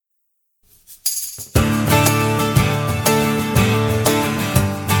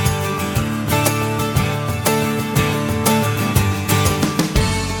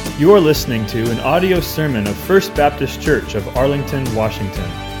You are listening to an audio sermon of First Baptist Church of Arlington, Washington.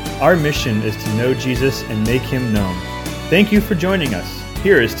 Our mission is to know Jesus and make Him known. Thank you for joining us.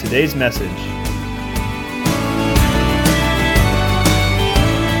 Here is today's message.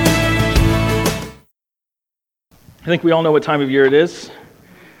 I think we all know what time of year it is.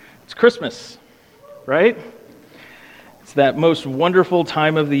 It's Christmas, right? It's that most wonderful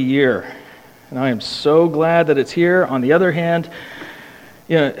time of the year. And I am so glad that it's here. On the other hand,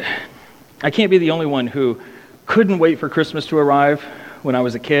 I can't be the only one who couldn't wait for Christmas to arrive when I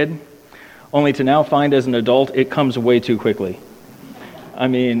was a kid, only to now find as an adult it comes way too quickly. I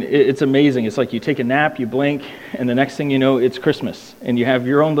mean, it's amazing. It's like you take a nap, you blink, and the next thing you know, it's Christmas. And you have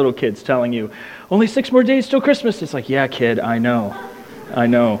your own little kids telling you, only 6 more days till Christmas. It's like, yeah, kid, I know.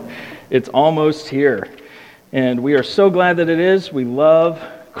 It's almost here. And we are so glad that it is. We love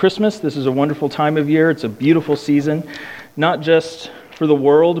Christmas. This is a wonderful time of year. It's a beautiful season, not just for the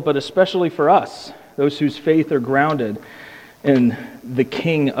world, but especially for us, those whose faith are grounded in the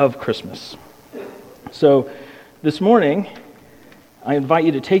King of Christmas. So this morning, I invite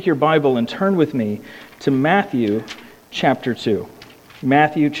you to take your Bible and turn with me to Matthew chapter 2.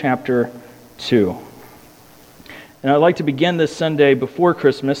 Matthew chapter 2. And I'd like to begin this Sunday before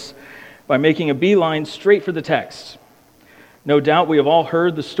Christmas by making a beeline straight for the text. No doubt we have all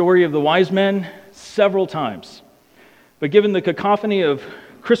heard the story of the wise men several times. But given the cacophony of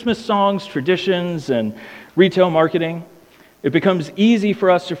Christmas songs, traditions, and retail marketing, it becomes easy for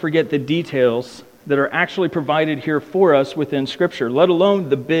us to forget the details that are actually provided here for us within Scripture, let alone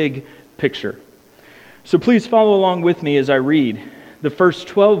the big picture. So please follow along with me as I read the first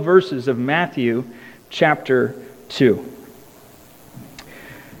 12 verses of Matthew chapter 2.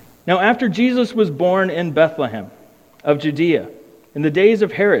 Now after Jesus was born in Bethlehem of Judea, in the days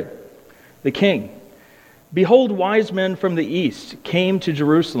of Herod the king, behold, wise men from the east came to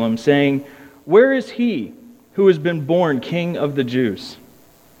Jerusalem, saying, Where is he who has been born King of the Jews?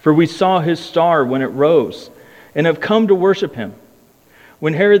 For we saw his star when it rose, and have come to worship him.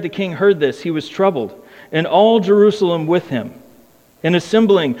 When Herod the king heard this, he was troubled, and all Jerusalem with him. And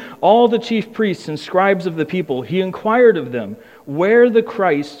assembling all the chief priests and scribes of the people, he inquired of them where the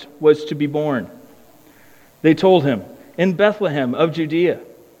Christ was to be born. They told him, In Bethlehem of Judea,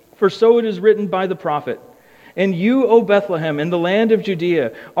 for so it is written by the prophet, And you, O Bethlehem, in the land of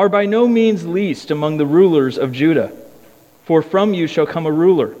Judea, are by no means least among the rulers of Judah. For from you shall come a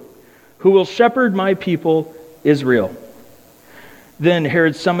ruler, who will shepherd my people Israel. Then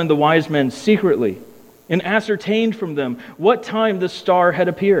Herod summoned the wise men secretly, and ascertained from them what time the star had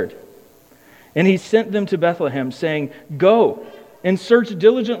appeared. And he sent them to Bethlehem, saying, Go and search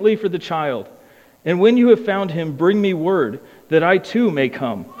diligently for the child, and when you have found him, bring me word, that I too may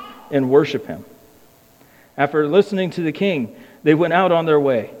come and worship him. After listening to the king, they went out on their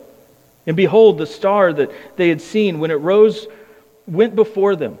way. And behold, the star that they had seen when it rose went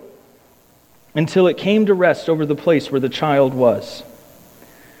before them, until it came to rest over the place where the child was.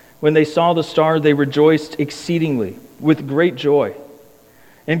 When they saw the star, they rejoiced exceedingly with great joy.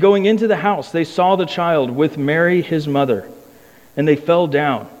 And going into the house, they saw the child with Mary his mother, and they fell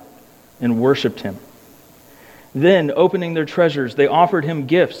down and worshipped him. Then, opening their treasures, they offered him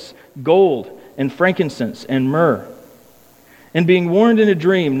gifts, gold and frankincense and myrrh. And being warned in a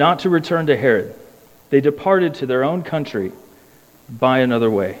dream not to return to Herod, they departed to their own country by another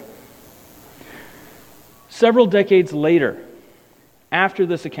way. Several decades later, after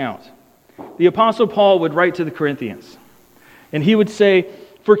this account, the Apostle Paul would write to the Corinthians, and he would say,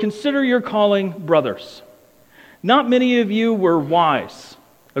 For consider your calling, brothers. Not many of you were wise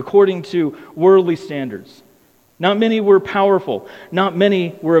according to worldly standards. Not many were powerful. Not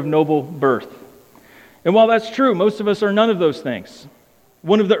many were of noble birth. And while that's true, most of us are none of those things.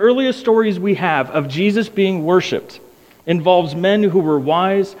 One of the earliest stories we have of Jesus being worshipped involves men who were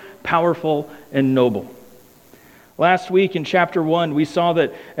wise, powerful, and noble. Last week in chapter 1, we saw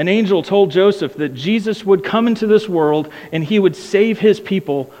that an angel told Joseph that Jesus would come into this world and he would save his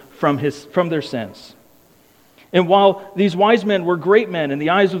people from their sins. And while these wise men were great men in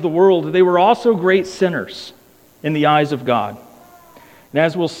the eyes of the world, they were also great sinners in the eyes of God. And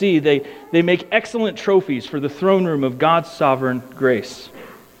as we'll see, they make excellent trophies for the throne room of God's sovereign grace.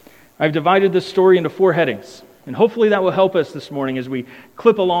 I've divided this story into 4 headings. And hopefully that will help us this morning as we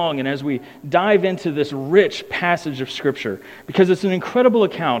clip along and as we dive into this rich passage of Scripture, because it's an incredible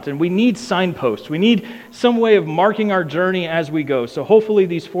account and we need signposts. We need some way of marking our journey as we go. So hopefully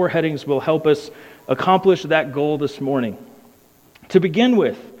these 4 headings will help us accomplish that goal this morning. To begin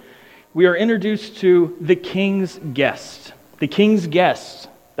with, we are introduced to the king's guest. The king's guest,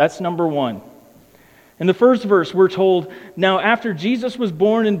 that's number 1. In the first verse, we're told, "Now after Jesus was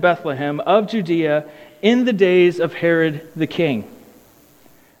born in Bethlehem of Judea in the days of Herod the king."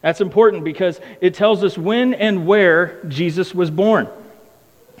 That's important because it tells us when and where Jesus was born.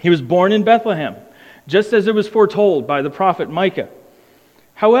 He was born in Bethlehem, just as it was foretold by the prophet Micah.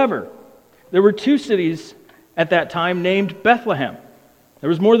 However, there were two cities at that time named Bethlehem. There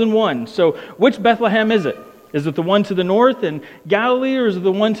was more than one. So which Bethlehem is it? Is it the one to the north in Galilee, or is it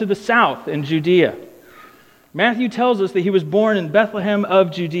the one to the south in Judea? Matthew tells us that he was born in Bethlehem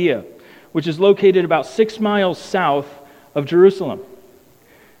of Judea, which is located about 6 miles south of Jerusalem.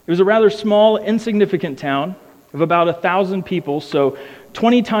 It was a rather small, insignificant town of about 1,000 people, so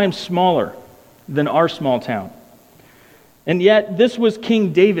 20 times smaller than our small town. And yet, this was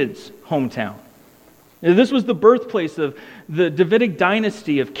King David's hometown. This was the birthplace of the Davidic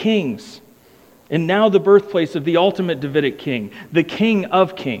dynasty of kings, and now the birthplace of the ultimate Davidic king, the King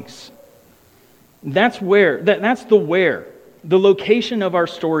of Kings. That's the where. The location of our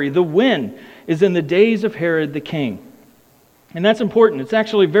story, the when, is in the days of Herod the king. And that's important. It's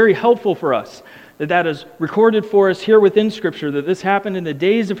actually very helpful for us that is recorded for us here within Scripture, that this happened in the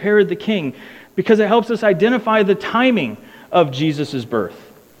days of Herod the king, because it helps us identify the timing of Jesus'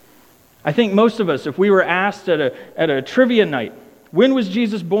 birth. I think most of us, if we were asked at a trivia night, when was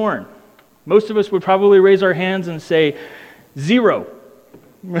Jesus born? Most of us would probably raise our hands and say 0,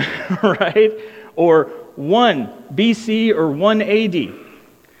 right? Or 1 BC or 1 AD.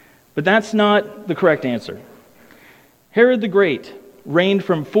 But that's not the correct answer. Herod the Great reigned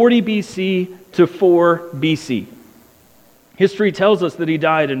from 40 BC to 4 BC. History tells us that he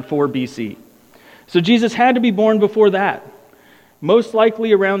died in 4 BC. So Jesus had to be born before that, most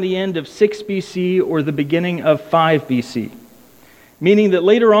likely around the end of 6 BC or the beginning of 5 BC. Meaning that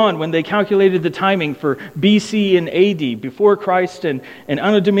later on, when they calculated the timing for BC and AD, before Christ and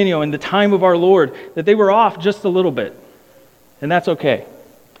Anno Domini, in the time of our Lord, that they were off just a little bit. And that's okay.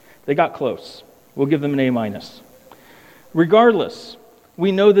 They got close. We'll give them an A-. Regardless,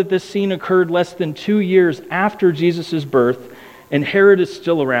 we know that this scene occurred less than 2 years after Jesus' birth, and Herod is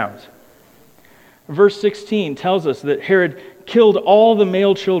still around. Verse 16 tells us that Herod killed all the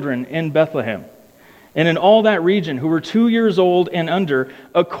male children in Bethlehem and in all that region who were 2 years old and under,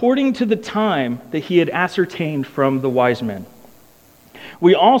 according to the time that he had ascertained from the wise men.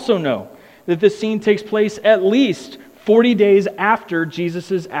 We also know that this scene takes place at least 40 days after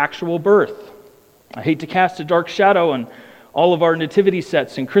Jesus' actual birth. I hate to cast a dark shadow on all of our nativity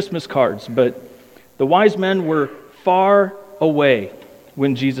sets and Christmas cards, but the wise men were far away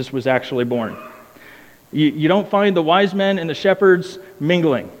when Jesus was actually born. You don't find the wise men and the shepherds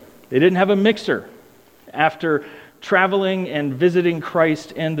mingling. They didn't have a mixer after traveling and visiting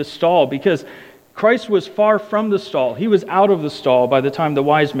Christ in the stall, because Christ was far from the stall. He was out of the stall by the time the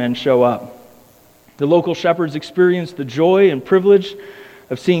wise men show up. The local shepherds experienced the joy and privilege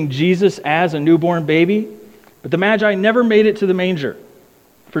of seeing Jesus as a newborn baby, but the Magi never made it to the manger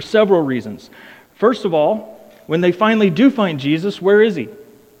for several reasons. First of all, when they finally do find Jesus, where is he?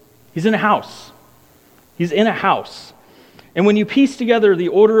 He's in a house. He's in a house. And when you piece together the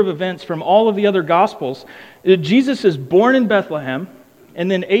order of events from all of the other Gospels, Jesus is born in Bethlehem, and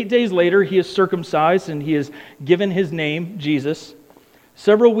then 8 days later he is circumcised and he is given his name, Jesus.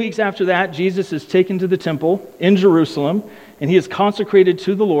 Several weeks after that, Jesus is taken to the temple in Jerusalem, and he is consecrated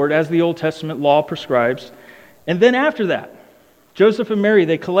to the Lord as the Old Testament law prescribes. And then after that, Joseph and Mary,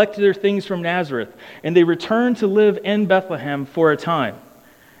 they collect their things from Nazareth, and they return to live in Bethlehem for a time.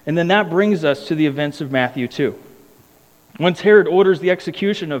 And then that brings us to the events of Matthew 2. Once Herod orders the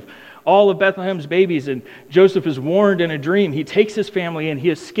execution of all of Bethlehem's babies, and Joseph is warned in a dream, he takes his family and he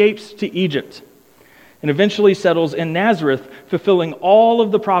escapes to Egypt and eventually settles in Nazareth, fulfilling all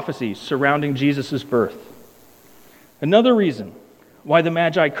of the prophecies surrounding Jesus' birth. Another reason why the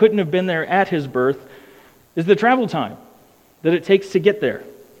Magi couldn't have been there at his birth is the travel time that it takes to get there.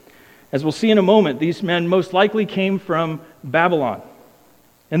 As we'll see in a moment, these men most likely came from Babylon.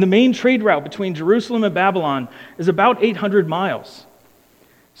 And the main trade route between Jerusalem and Babylon is about 800 miles.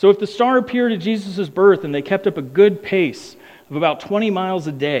 So if the star appeared at Jesus' birth and they kept up a good pace of about 20 miles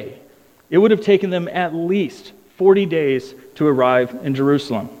a day, it would have taken them at least 40 days to arrive in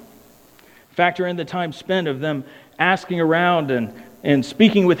Jerusalem. Factor in the time spent of them asking around and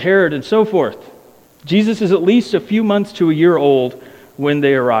speaking with Herod and so forth. Jesus is at least a few months to a year old when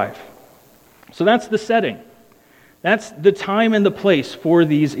they arrive. So that's the setting. That's the time and the place for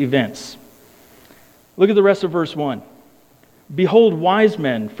these events. Look at the rest of verse 1. Behold, wise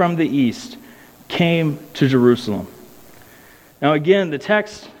men from the east came to Jerusalem. Now again, the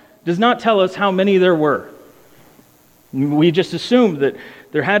text does not tell us how many there were. We just assumed that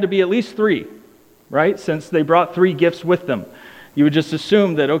there had to be at least 3. right? Since they brought 3 gifts with them. You would just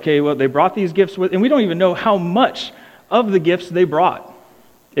assume that, okay, well, they brought these gifts with, and we don't even know how much of the gifts they brought.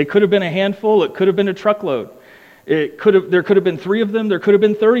 It could have been a handful, it could have been a truckload. There could have been 3 of them, there could have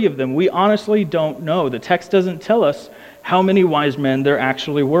been 30 of them. We honestly don't know. The text doesn't tell us how many wise men there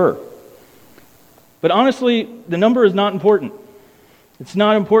actually were. But honestly, the number is not important. It's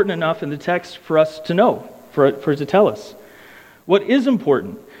not important enough in the text for us to know, for it to tell us. What is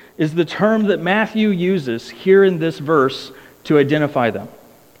important is the term that Matthew uses here in this verse to identify them.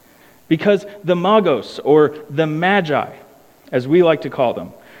 Because the Magos, or the Magi, as we like to call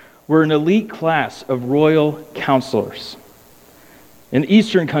them, were an elite class of royal counselors. In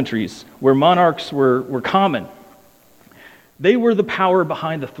Eastern countries, where monarchs were common, they were the power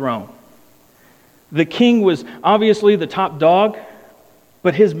behind the throne. The king was obviously the top dog,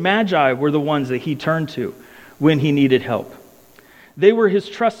 but his Magi were the ones that he turned to when he needed help. They were his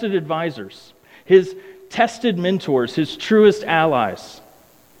trusted advisors, his tested mentors, his truest allies.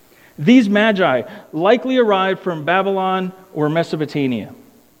 These Magi likely arrived from Babylon or Mesopotamia,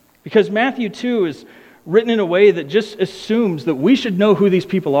 because Matthew 2 is written in a way that just assumes that we should know who these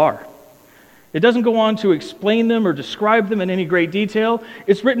people are. It doesn't go on to explain them or describe them in any great detail.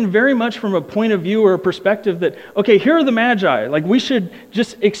 It's written very much from a point of view or a perspective that, okay, here are the Magi. Like, we should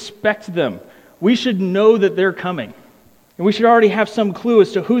just expect them. We should know that they're coming. And we should already have some clue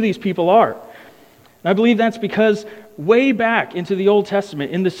as to who these people are. And I believe that's because way back into the Old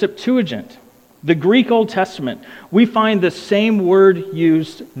Testament, in the Septuagint, the Greek Old Testament, we find the same word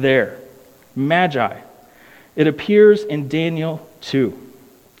used there, Magi. It appears in Daniel 2.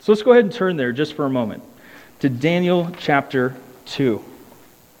 So let's go ahead and turn there just for a moment to Daniel chapter 2.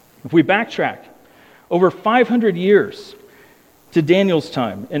 If we backtrack over 500 years to Daniel's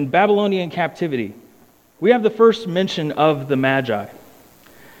time in Babylonian captivity, we have the first mention of the Magi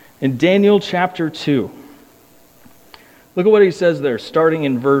in Daniel chapter 2. Look at what he says there, starting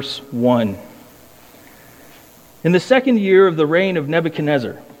in verse 1. In the 2nd year of the reign of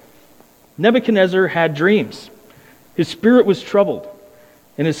Nebuchadnezzar, Nebuchadnezzar had dreams. His spirit was troubled,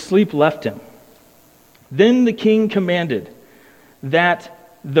 and his sleep left him. Then the king commanded that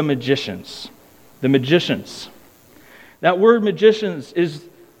the magicians, that word magicians is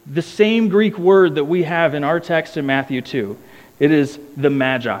the same Greek word that we have in our text in Matthew 2. It is the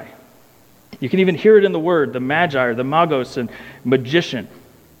Magi. You can even hear it in the word, the Magi, or the Magos, and magician.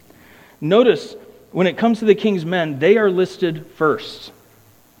 Notice, when it comes to the king's men, they are listed first,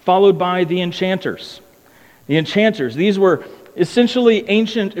 followed by the enchanters. The enchanters, these were essentially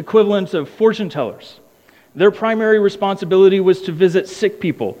ancient equivalents of fortune tellers. Their primary responsibility was to visit sick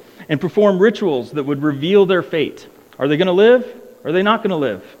people and perform rituals that would reveal their fate. Are they going to live? Or are they not going to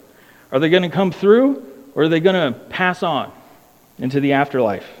live? Are they going to come through? Or are they going to pass on into the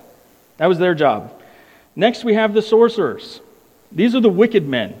afterlife? That was their job. Next, we have the sorcerers. These are the wicked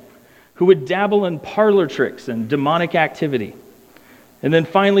men who would dabble in parlor tricks and demonic activity. And then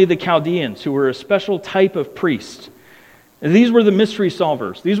finally, the Chaldeans, who were a special type of priest. And these were the mystery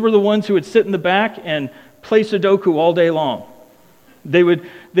solvers. These were the ones who would sit in the back and play Sudoku all day long. They would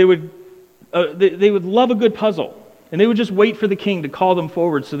love a good puzzle, and they would just wait for the king to call them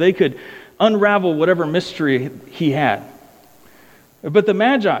forward so they could unravel whatever mystery he had. But the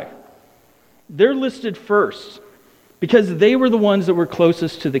Magi, they're listed first because they were the ones that were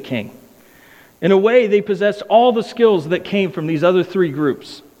closest to the king. In a way, they possessed all the skills that came from these other 3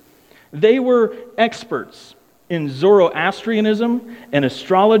 groups. They were experts in Zoroastrianism and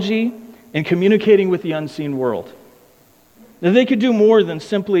astrology and communicating with the unseen world. Now, they could do more than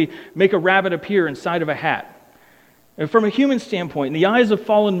simply make a rabbit appear inside of a hat. And from a human standpoint, in the eyes of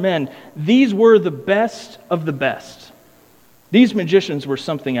fallen men, these were the best of the best. These magicians were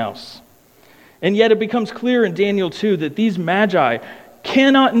something else. And yet it becomes clear in Daniel 2 that these Magi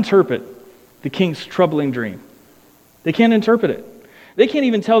cannot interpret the king's troubling dream. They can't interpret it. They can't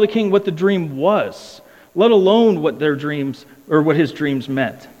even tell the king what the dream was, let alone what their dreams or what his dreams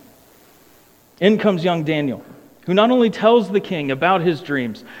meant. In comes young Daniel, who not only tells the king about his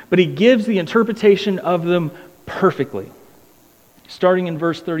dreams, but he gives the interpretation of them perfectly. Starting in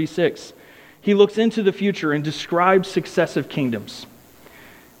verse 36, he looks into the future and describes successive kingdoms.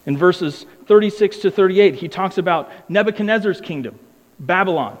 In verses 36 to 38, he talks about Nebuchadnezzar's kingdom,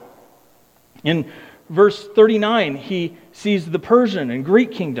 Babylon. In verse 39, he sees the Persian and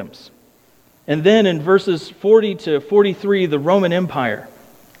Greek kingdoms. And then in verses 40 to 43, the Roman Empire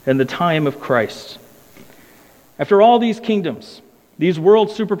and the time of Christ. After all these kingdoms, these world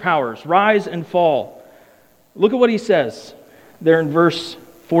superpowers rise and fall, look at what he says there in verse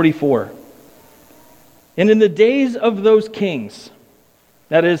 44. And in the days of those kings,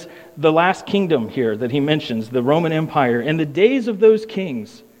 That is the last kingdom here that he mentions, the Roman Empire. In the days of those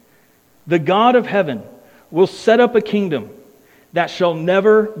kings, the God of heaven will set up a kingdom that shall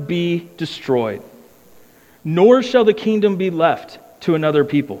never be destroyed, nor shall the kingdom be left to another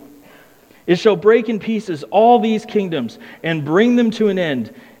people. It shall break in pieces all these kingdoms and bring them to an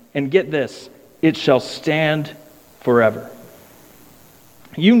end. And get this, it shall stand forever.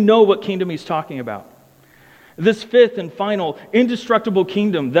 You know what kingdom he's talking about. This fifth and final indestructible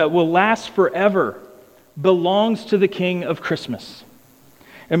kingdom that will last forever belongs to the King of Christmas.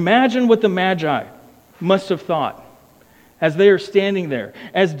 Imagine what the Magi must have thought as they are standing there,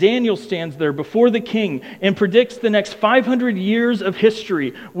 as Daniel stands there before the king and predicts the next 500 years of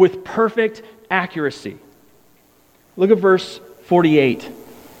history with perfect accuracy. Look at verse 48.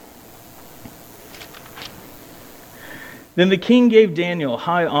 Then the king gave Daniel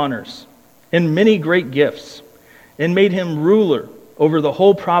high honors and many great gifts, and made him ruler over the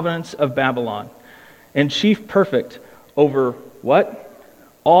whole province of Babylon, and chief prefect over what?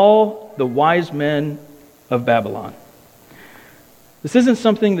 All the wise men of Babylon. This isn't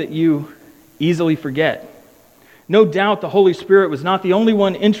something that you easily forget. No doubt the Holy Spirit was not the only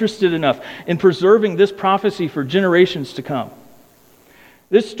one interested enough in preserving this prophecy for generations to come.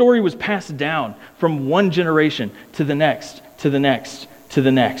 This story was passed down from one generation to the next, to the next, to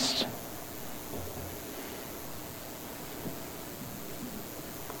the next.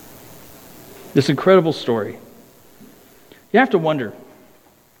 This incredible story. You have to wonder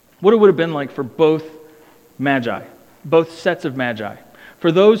what it would have been like for both magi, both sets of magi.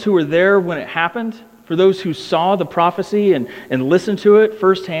 For those who were there when it happened, for those who saw the prophecy and listened to it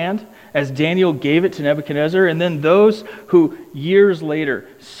firsthand as Daniel gave it to Nebuchadnezzar, and then those who years later,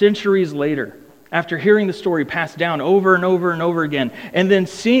 centuries later, after hearing the story passed down over and over and over again, and then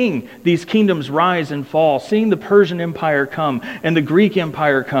seeing these kingdoms rise and fall, seeing the Persian Empire come, and the Greek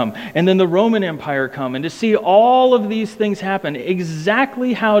Empire come, and then the Roman Empire come, and to see all of these things happen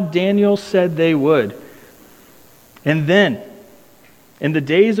exactly how Daniel said they would. And then, in the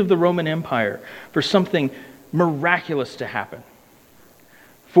days of the Roman Empire, for something miraculous to happen,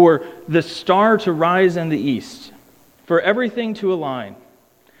 for the star to rise in the east, for everything to align,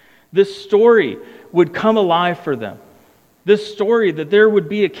 this story would come alive for them. This story that there would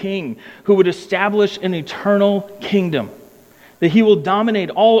be a king who would establish an eternal kingdom, that he will dominate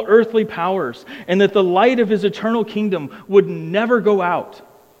all earthly powers, and that the light of his eternal kingdom would never go out.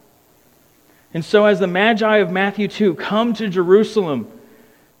 And so as the Magi of Matthew 2 come to Jerusalem,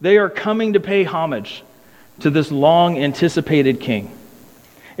 they are coming to pay homage to this long anticipated king.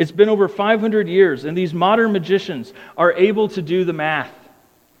 It's been over 500 years, and these modern magicians are able to do the math.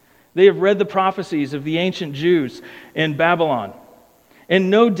 They have read the prophecies of the ancient Jews in Babylon. And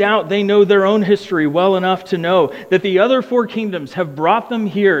no doubt they know their own history well enough to know that the other four kingdoms have brought them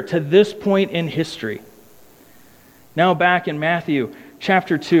here to this point in history. Now back in Matthew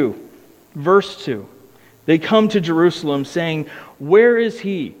chapter 2, verse 2, they come to Jerusalem saying, "Where is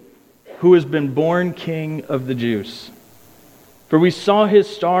he who has been born King of the Jews? For we saw his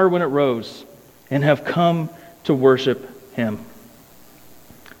star when it rose and have come to worship him."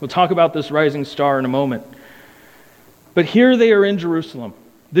 We'll talk about this rising star in a moment. But here they are in Jerusalem,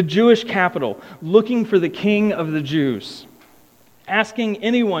 the Jewish capital, looking for the King of the Jews, asking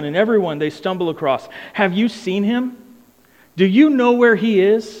anyone and everyone they stumble across, "Have you seen him? Do you know where he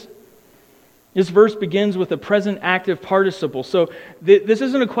is?" This verse begins with a present active participle. So this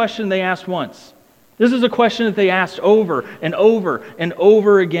isn't a question they asked once. This is a question that they asked over and over and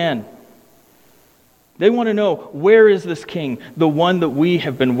over again. They want to know, where is this king, the one that we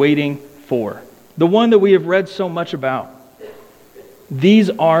have been waiting for, the one that we have read so much about?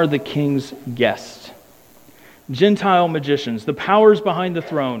 These are the king's guests. Gentile magicians, the powers behind the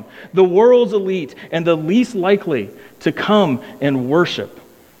throne, the world's elite, and the least likely to come and worship.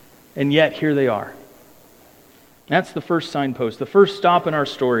 And yet, here they are. That's the first signpost, the first stop in our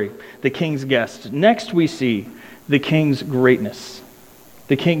story, the king's guest. Next we see the king's greatness.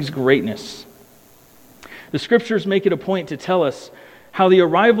 The king's greatness. The scriptures make it a point to tell us how the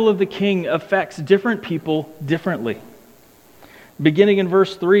arrival of the king affects different people differently. Beginning in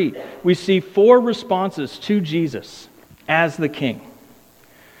verse 3, we see 4 responses to Jesus as the king.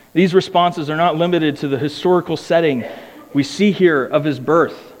 These responses are not limited to the historical setting we see here of his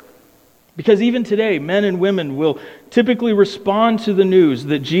birth. Because even today, men and women will typically respond to the news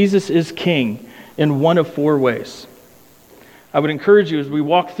that Jesus is king in one of 4 ways. I would encourage you as we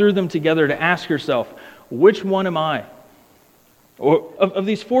walk through them together to ask yourself, which one am I? Or of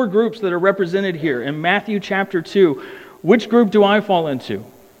these 4 groups that are represented here in Matthew chapter 2, which group do I fall into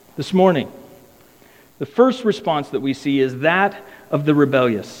this morning? The first response that we see is that of the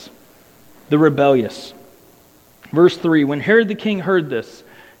rebellious. The rebellious. Verse 3, when Herod the king heard this,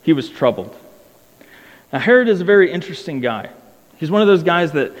 he was troubled. Now Herod is a very interesting guy. He's one of those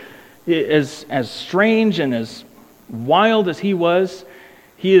guys that, as strange and as wild as he was,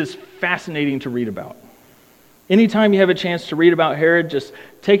 he is fascinating to read about. Anytime you have a chance to read about Herod, just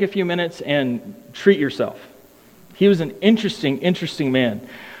take a few minutes and treat yourself. He was an interesting man.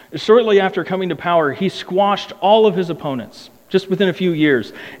 Shortly after coming to power, he squashed all of his opponents just within a few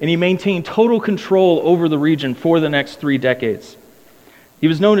years, and he maintained total control over the region for the next 3 decades. He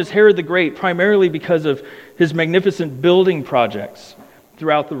was known as Herod the Great primarily because of his magnificent building projects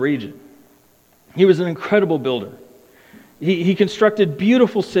throughout the region. He was an incredible builder. He constructed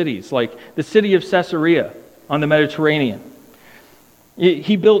beautiful cities like the city of Caesarea on the Mediterranean.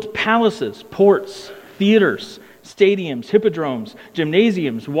 He built palaces, ports, theaters, stadiums, hippodromes,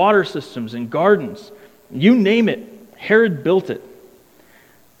 gymnasiums, water systems, and gardens. You name it, Herod built it.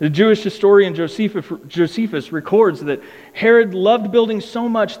 The Jewish historian Josephus records that Herod loved building so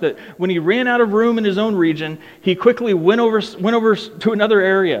much that when he ran out of room in his own region, he quickly went over to another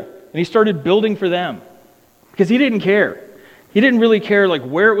area and he started building for them because he didn't care. He didn't really care like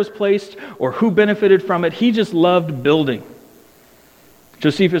where it was placed or who benefited from it. He just loved building.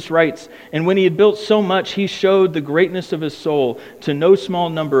 Josephus writes, and when he had built so much, he showed the greatness of his soul to no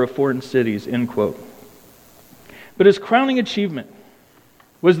small number of foreign cities, end quote. But his crowning achievement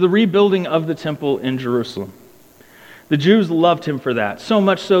was the rebuilding of the temple in Jerusalem. The Jews loved him for that, so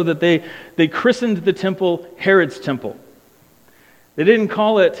much so that they christened the temple Herod's temple. They didn't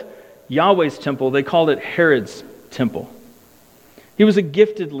call it Yahweh's temple, they called it Herod's temple. He was a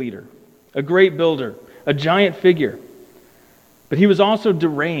gifted leader, a great builder, a giant figure. But he was also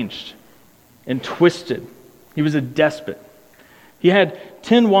deranged and twisted. He was a despot. He had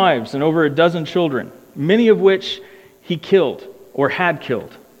 10 wives and over a dozen children, many of which he killed or had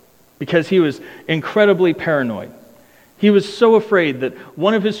killed because he was incredibly paranoid. He was so afraid that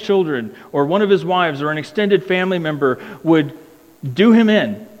one of his children or one of his wives or an extended family member would do him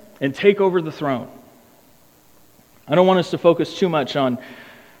in and take over the throne. I don't want us to focus too much on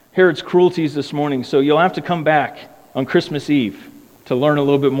Herod's cruelties this morning, so you'll have to come back on Christmas Eve to learn a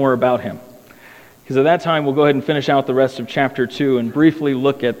little bit more about him. Because at that time, we'll go ahead and finish out the rest of chapter 2 and briefly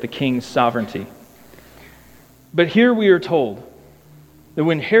look at the king's sovereignty. But here we are told that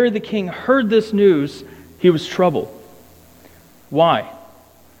when Herod the king heard this news, he was troubled. Why?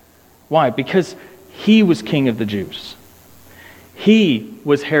 Why? Because he was king of the Jews. He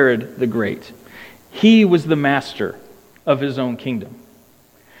was Herod the Great. He was the master of his own kingdom.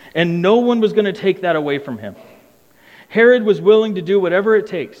 And no one was going to take that away from him. Herod was willing to do whatever it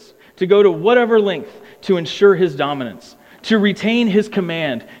takes, to go to whatever length to ensure his dominance, to retain his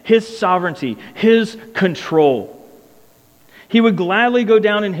command, his sovereignty, his control. He would gladly go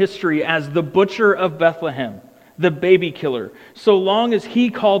down in history as the butcher of Bethlehem, the baby killer, so long as he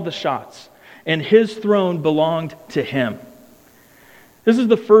called the shots and his throne belonged to him. This is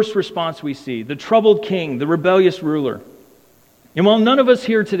the first response we see, the troubled king, the rebellious ruler. And while none of us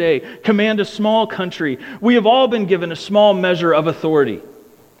here today command a small country, we have all been given a small measure of authority.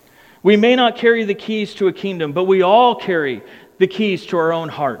 We may not carry the keys to a kingdom, but we all carry the keys to our own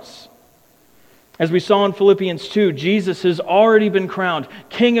hearts. As we saw in Philippians 2, Jesus has already been crowned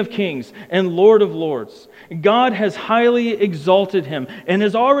King of Kings and Lord of Lords. God has highly exalted him and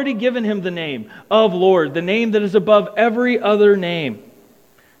has already given him the name of Lord, the name that is above every other name.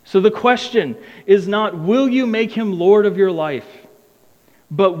 So the question is not, will you make him Lord of your life?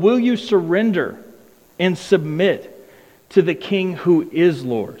 But will you surrender and submit to the King who is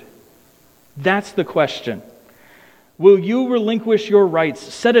Lord? That's the question. Will you relinquish your rights,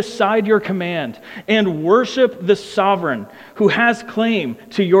 set aside your command, and worship the sovereign who has claim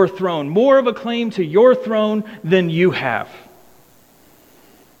to your throne, more of a claim to your throne than you have?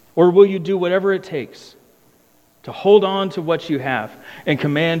 Or will you do whatever it takes to hold on to what you have and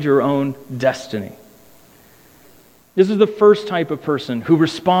command your own destiny? This is the first type of person who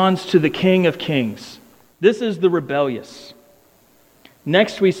responds to the King of Kings. This is the rebellious.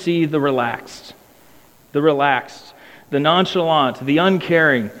 Next we see the relaxed, the nonchalant, the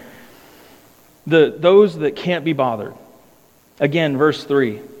uncaring, those that can't be bothered. Again, verse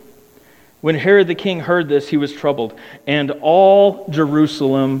 3. When Herod the king heard this, he was troubled, and all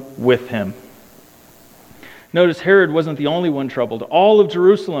Jerusalem with him. Notice Herod wasn't the only one troubled. All of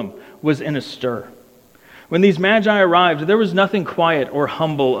Jerusalem was in a stir. When these magi arrived, there was nothing quiet or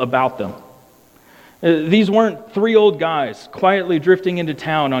humble about them. These weren't 3 old guys quietly drifting into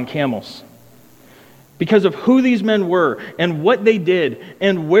town on camels. Because of who these men were and what they did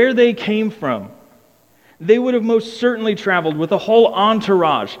and where they came from, they would have most certainly traveled with a whole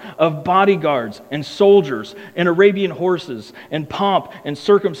entourage of bodyguards and soldiers and Arabian horses and pomp and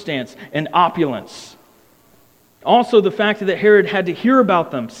circumstance and opulence. Also, the fact that Herod had to hear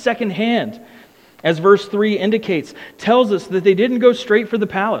about them secondhand, as verse 3 indicates, tells us that they didn't go straight for the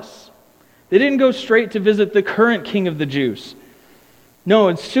palace. They didn't go straight to visit the current king of the Jews. No,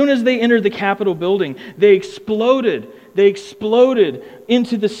 as soon as they entered the Capitol building, they exploded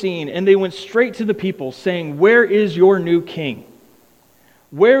into the scene, and they went straight to the people saying, "Where is your new king?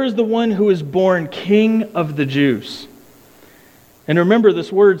 Where is the one who is born King of the Jews?" And remember,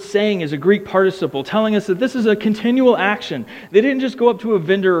 this word "saying" is a Greek participle, telling us that this is a continual action. They didn't just go up to a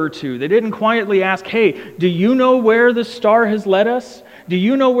vendor or two. They didn't quietly ask, "Hey, do you know where the star has led us? Do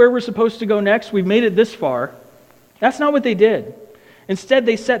you know where we're supposed to go next? We've made it this far." That's not what they did. Instead,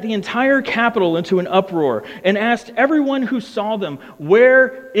 they set the entire capital into an uproar and asked everyone who saw them,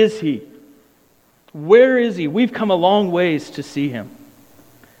 "Where is he? Where is he? We've come a long ways to see him."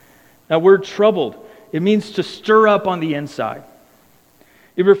 That word "troubled," it means to stir up on the inside.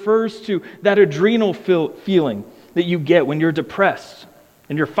 It refers to that adrenal feeling that you get when you're depressed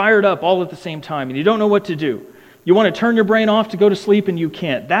and you're fired up all at the same time and you don't know what to do. You want to turn your brain off to go to sleep and you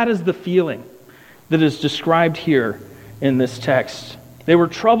can't. That is the feeling that is described here in this text. They were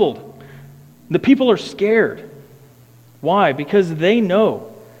troubled. The people are scared. Why? Because they know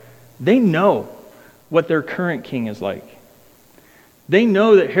what their current king is like. They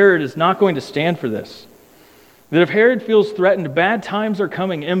know that Herod is not going to stand for this. That if Herod feels threatened, bad times are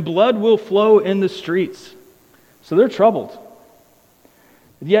coming and blood will flow in the streets. So they're troubled.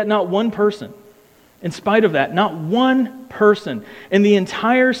 Yet not one person, in spite of that, not one person in the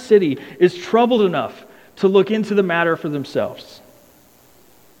entire city is troubled enough to look into the matter for themselves.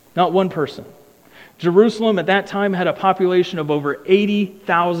 Not one person. Jerusalem at that time had a population of over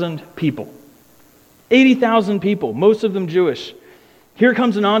 80,000 people. 80,000 people, most of them Jewish. Here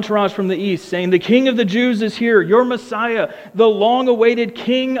comes an entourage from the east saying, "The King of the Jews is here. Your Messiah, the long-awaited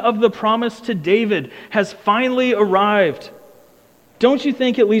King of the promise to David, has finally arrived." Don't you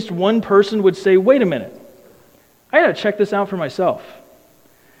think at least one person would say, "Wait a minute, I got to check this out for myself.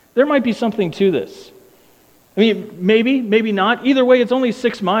 There might be something to this." I mean, maybe not. Either way, it's only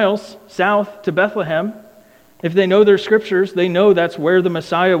 6 miles south to Bethlehem. If they know their scriptures, they know that's where the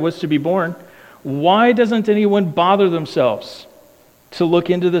Messiah was to be born. Why doesn't anyone bother themselves to look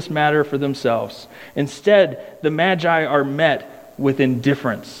into this matter for themselves? Instead, the Magi are met with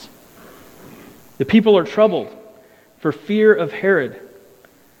indifference. The people are troubled for fear of Herod.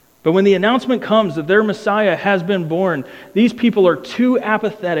 But when the announcement comes that their Messiah has been born, these people are too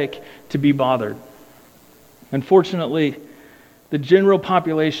apathetic to be bothered. Unfortunately, the general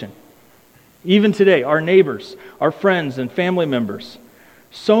population, even today, our neighbors, our friends and family members,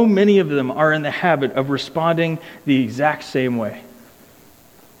 so many of them are in the habit of responding the exact same way.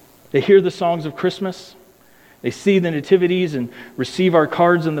 They hear the songs of Christmas, they see the nativities and receive our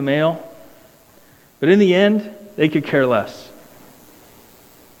cards in the mail, but in the end, they could care less.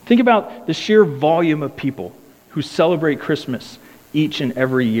 Think about the sheer volume of people who celebrate Christmas each and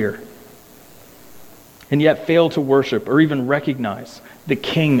every year, and yet fail to worship or even recognize the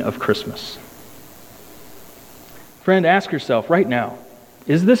King of Christmas. Friend, ask yourself right now,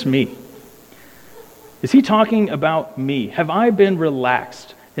 is this me? Is he talking about me? Have I been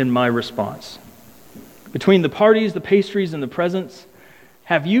relaxed in my response? Between the parties, the pastries, and the presents,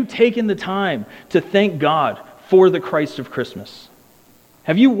 have you taken the time to thank God for the Christ of Christmas?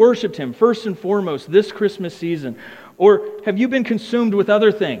 Have you worshiped him first and foremost this Christmas season? Or have you been consumed with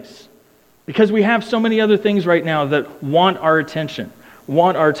other things? Because we have so many other things right now that want our attention,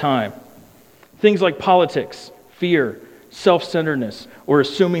 want our time. Things like politics, fear, self-centeredness, or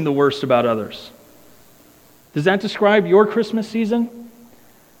assuming the worst about others. Does that describe your Christmas season?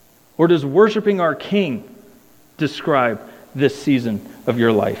 Or does worshiping our King describe this season of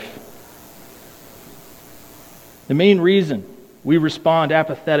your life? The main reason we respond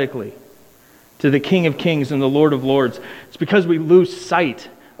apathetically to the King of Kings and the Lord of Lords is because we lose sight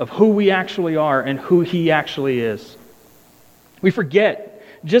of who we actually are and who he actually is. We forget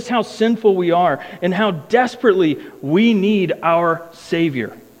just how sinful we are and how desperately we need our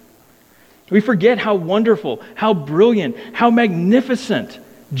Savior. We forget how wonderful, how brilliant, how magnificent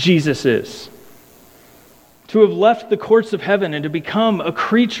Jesus is. To have left the courts of heaven and to become a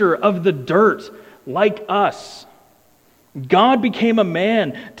creature of the dirt like us. God became a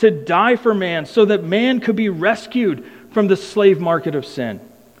man to die for man so that man could be rescued from the slave market of sin.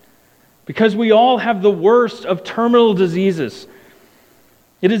 Because we all have the worst of terminal diseases,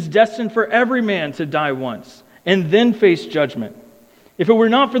 it is destined for every man to die once and then face judgment. If it were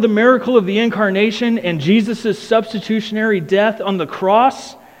not for the miracle of the incarnation and Jesus' substitutionary death on the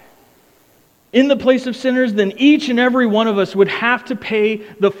cross in the place of sinners, then each and every one of us would have to pay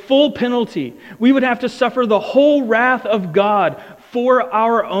the full penalty. We would have to suffer the whole wrath of God for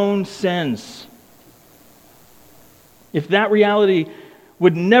our own sins. If that reality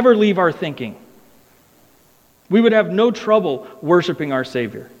would never leave our thinking, we would have no trouble worshiping our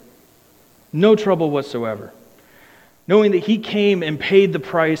Savior. No trouble whatsoever. Knowing that He came and paid the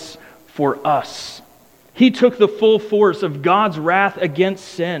price for us. He took the full force of God's wrath against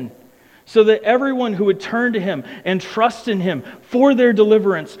sin, so that everyone who would turn to Him and trust in Him for their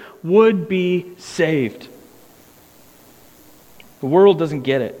deliverance would be saved. The world doesn't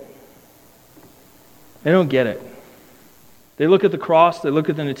get it. They don't get it. They look at the cross, they look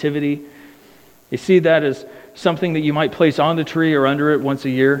at the nativity, they see that as something that you might place on the tree or under it once a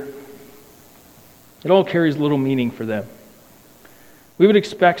year. It all carries little meaning for them. We would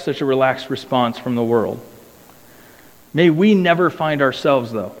expect such a relaxed response from the world. May we never find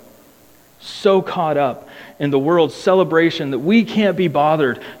ourselves, though, so caught up in the world's celebration that we can't be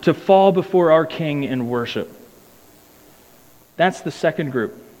bothered to fall before our King in worship. That's the second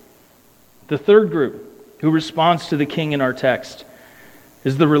group. The third group who responds to the King in our text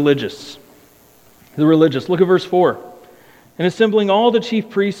is the religious. The religious. Look at verse 4. And assembling all the chief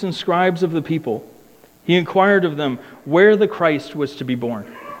priests and scribes of the people, he inquired of them where the Christ was to be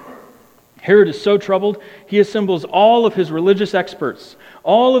born. Herod is so troubled, he assembles all of his religious experts,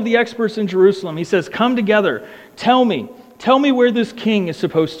 all of the experts in Jerusalem. He says, come together, tell me where this king is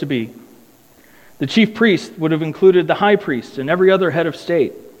supposed to be. The chief priest would have included the high priest and every other head of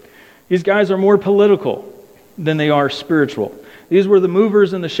state. These guys are more political than they are spiritual. These were the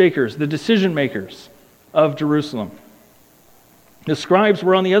movers and the shakers, the decision makers of Jerusalem. The scribes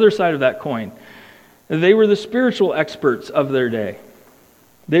were on the other side of that coin. They were the spiritual experts of their day.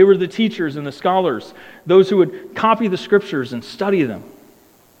 They were the teachers and the scholars, those who would copy the scriptures and study them.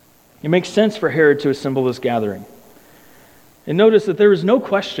 It makes sense for Herod to assemble this gathering. And notice that there is no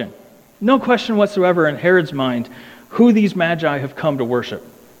question whatsoever in Herod's mind who these magi have come to worship.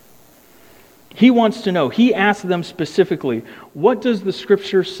 He wants to know. He asks them specifically, what does the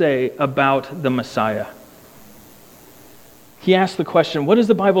scripture say about the Messiah? He asks the question, what does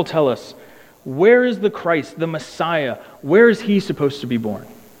the Bible tell us? Where is the Christ, the Messiah? Where is He supposed to be born?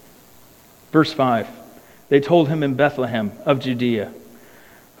 Verse 5, they told him in Bethlehem of Judea.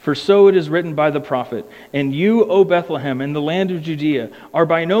 For so it is written by the prophet, and you, O Bethlehem, in the land of Judea, are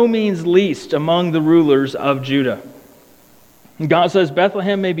by no means least among the rulers of Judah. And God says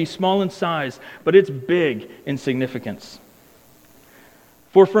Bethlehem may be small in size, but it's big in significance.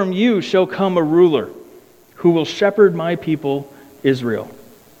 For from you shall come a ruler who will shepherd my people Israel.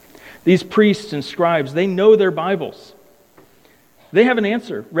 These priests and scribes, they know their Bibles. They have an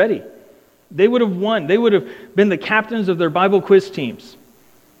answer ready. They would have won. They would have been the captains of their Bible quiz teams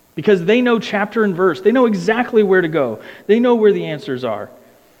because they know chapter and verse. They know exactly where to go. They know where the answers are.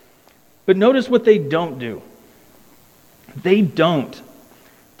 But notice what they don't do. They don't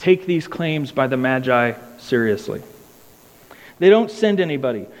take these claims by the Magi seriously. They don't send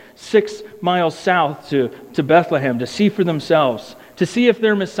anybody 6 miles south to Bethlehem to see for themselves, to see if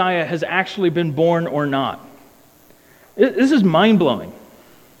their Messiah has actually been born or not. This is mind-blowing.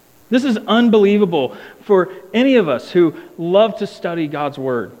 This is unbelievable for any of us who love to study God's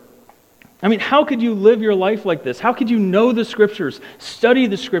Word. I mean, how could you live your life like this? How could you know the Scriptures, study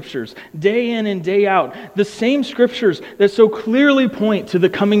the Scriptures, day in and day out, the same Scriptures that so clearly point to the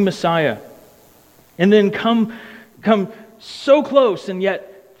coming Messiah, and then come so close and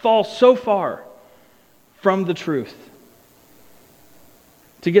yet fall so far from the truth?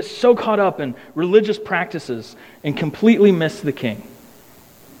 To get so caught up in religious practices and completely miss the King.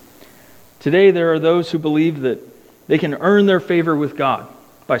 Today there are those who believe that they can earn their favor with God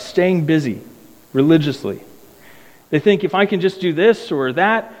by staying busy religiously. They think if I can just do this or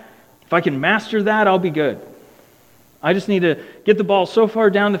that, if I can master that, I'll be good. I just need to get the ball so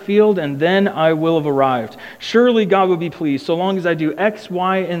far down the field and then I will have arrived. Surely God will be pleased so long as I do X,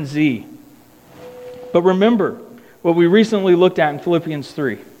 Y, and Z. But remember what we recently looked at in Philippians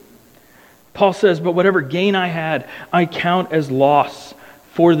 3. Paul says, but whatever gain I had, I count as loss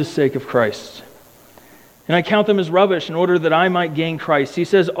for the sake of Christ. And I count them as rubbish in order that I might gain Christ. He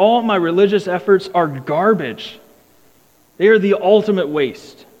says, all my religious efforts are garbage. They are the ultimate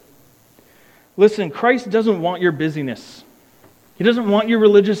waste. Listen, Christ doesn't want your busyness. He doesn't want your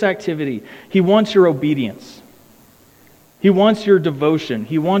religious activity. He wants your obedience. He wants your devotion.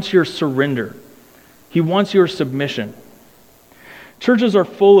 He wants your surrender. He wants your submission. Churches are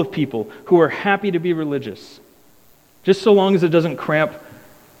full of people who are happy to be religious. just so long as it doesn't cramp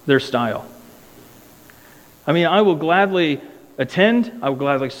their style. I mean, I will gladly attend, I will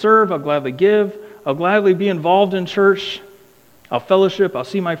gladly serve, I'll gladly give, I'll gladly be involved in church, I'll fellowship, I'll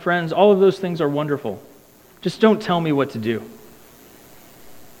see my friends. All of those things are wonderful. Just don't tell me what to do.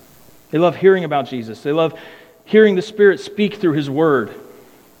 They love hearing about Jesus. They love hearing the Spirit speak through His Word.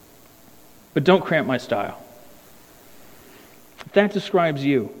 But don't cramp my style. If that describes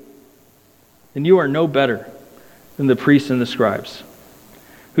you, then you are no better than the priests and the scribes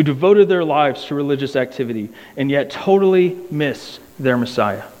who devoted their lives to religious activity and yet totally missed their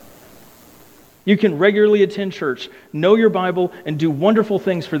Messiah. You can regularly attend church, know your Bible, and do wonderful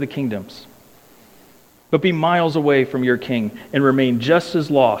things for the kingdoms, but be miles away from your King and remain just as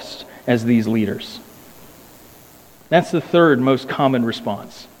lost as these leaders. That's the third most common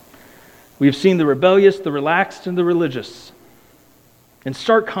response. We've seen the rebellious, the relaxed, and the religious. In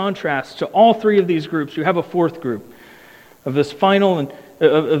stark contrast to all three of these groups, you have a fourth group of this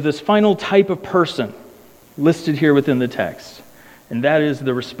final type of person listed here within the text, and that is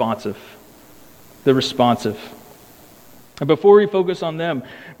the responsive. The responsive. And before we focus on them,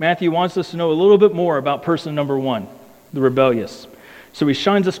 Matthew wants us to know a little bit more about person number one, the rebellious. So he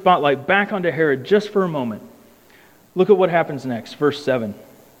shines a spotlight back onto Herod just for a moment. Look at what happens next, verse 7.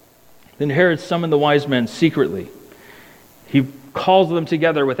 Then Herod summoned the wise men secretly. He calls them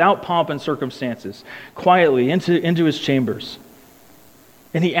together without pomp and circumstances, quietly into his chambers.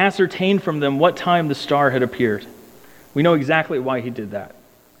 And he ascertained from them what time the star had appeared. We know exactly why he did that.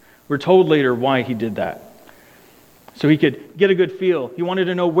 We're told later why he did that. So he could get a good feel. He wanted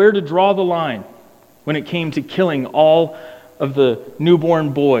to know where to draw the line when it came to killing all of the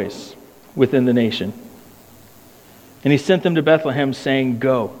newborn boys within the nation. And he sent them to Bethlehem, saying,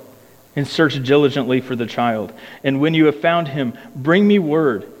 "Go and search diligently for the child. And when you have found him, bring me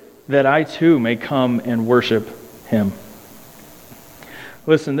word that I too may come and worship him."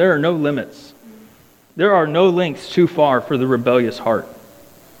 Listen, there are no limits. There are no lengths too far for the rebellious heart.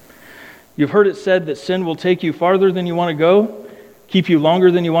 You've heard it said that sin will take you farther than you want to go, keep you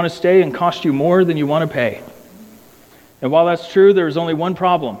longer than you want to stay, and cost you more than you want to pay. And while that's true, there is only one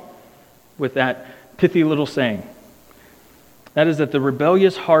problem with that pithy little saying. That is that the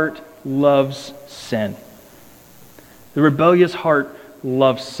rebellious heart loves sin. The rebellious heart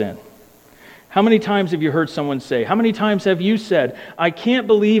loves sin. How many times have you heard someone say, how many times have you said, "I can't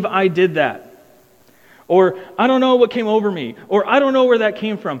believe I did that"? Or, "I don't know what came over me." Or, "I don't know where that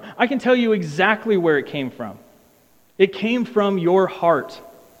came from." I can tell you exactly where it came from. It came from your heart.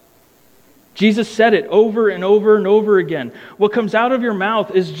 Jesus said it over and over and over again. What comes out of your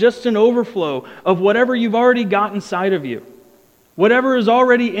mouth is just an overflow of whatever you've already got inside of you. Whatever is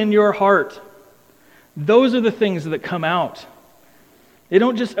already in your heart. Those are the things that come out. They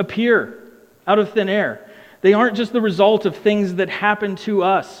don't just appear out of thin air. They aren't just the result of things that happen to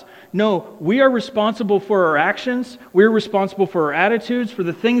us. No, we are responsible for our actions. We're responsible for our attitudes, for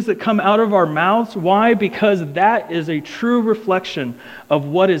the things that come out of our mouths. Why? Because that is a true reflection of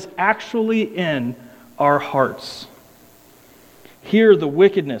what is actually in our hearts. Here, the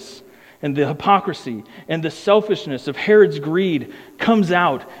wickedness and the hypocrisy and the selfishness of Herod's greed comes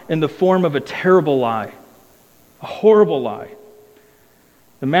out in the form of a terrible lie, a horrible lie.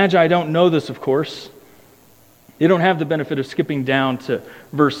 The Magi don't know this, of course. They don't have the benefit of skipping down to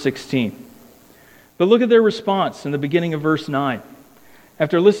verse 16. But look at their response in the beginning of verse 9.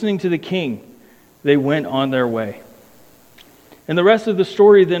 After listening to the king, they went on their way. And the rest of the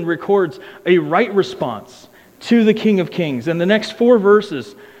story then records a right response to the King of Kings. In the next 4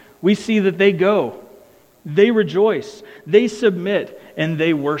 verses, we see that they go, they rejoice, they submit, and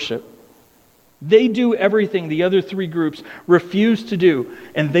they worship. They do everything the other 3 groups refuse to do,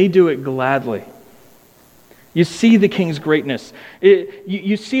 and they do it gladly. You see the king's greatness.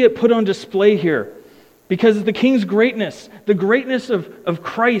 You see it put on display here. Because the king's greatness, the greatness of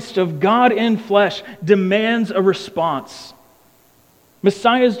Christ, of God in flesh, demands a response.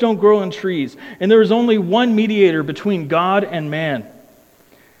 Messiahs don't grow in trees, and there is only one mediator between God and man.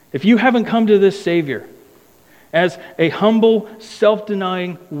 If you haven't come to this Savior as a humble,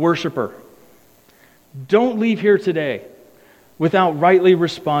 self-denying worshiper, don't leave here today without rightly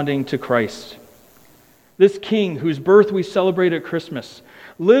responding to Christ. This king whose birth we celebrate at Christmas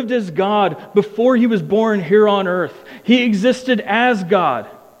lived as God before he was born here on earth. He existed as God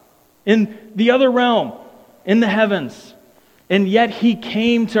in the other realm, in the heavens. And yet he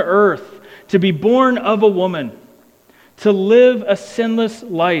came to earth to be born of a woman, to live a sinless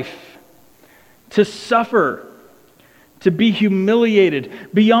life, to suffer, to be humiliated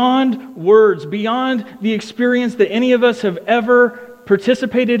beyond words, beyond the experience that any of us have ever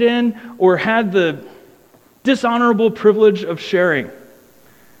participated in or had the dishonorable privilege of sharing.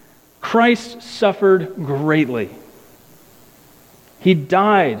 Christ suffered greatly. He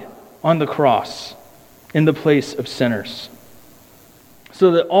died on the cross in the place of sinners,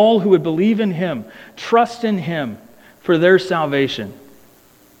 so that all who would believe in him, trust in him for their salvation,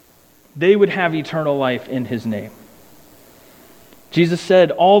 they would have eternal life in his name. Jesus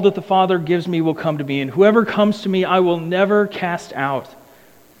said, "All that the Father gives me will come to me, and whoever comes to me I will never cast out."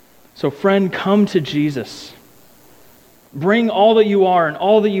 So friend, come to Jesus. Bring all that you are and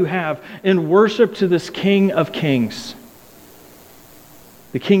all that you have in worship to this King of Kings.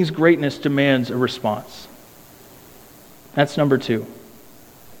 The King's greatness demands a response. That's number 2.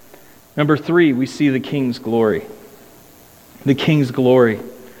 Number 3, we see the King's glory. The King's glory.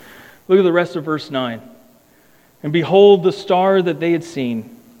 Look at the rest of verse 9. "And behold, the star that they had seen,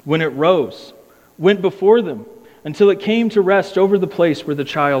 when it rose, went before them until it came to rest over the place where the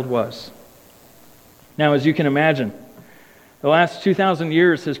child was." Now, as you can imagine, the last 2,000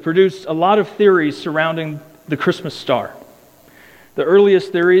 years has produced a lot of theories surrounding the Christmas star. The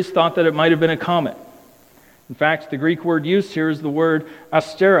earliest theories thought that it might have been a comet. In fact, the Greek word used here is the word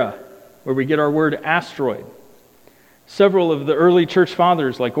astera, where we get our word asteroid. Several of the early church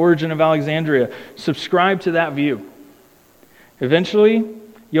fathers, like Origen of Alexandria, subscribed to that view. Eventually,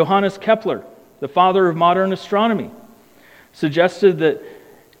 Johannes Kepler, the father of modern astronomy, suggested that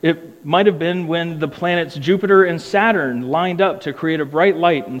it might have been when the planets Jupiter and Saturn lined up to create a bright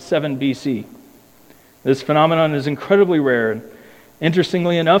light in 7 BC. This phenomenon is incredibly rare, and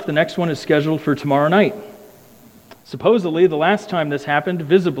interestingly enough, the next one is scheduled for tomorrow night. Supposedly, the last time this happened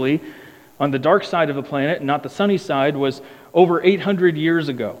visibly on the dark side of the planet, not the sunny side, was over 800 years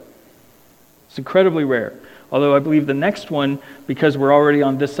ago. It's incredibly rare. Although I believe the next one, because we're already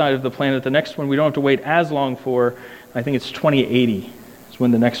on this side of the planet, the next one we don't have to wait as long for. I think it's 2080 is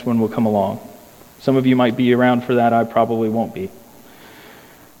when the next one will come along. Some of you might be around for that. I probably won't be.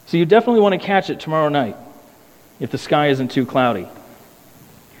 So you definitely want to catch it tomorrow night if the sky isn't too cloudy.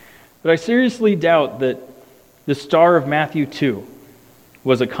 But I seriously doubt that the star of Matthew 2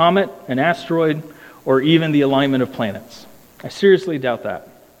 was a comet, an asteroid, or even the alignment of planets. I seriously doubt that.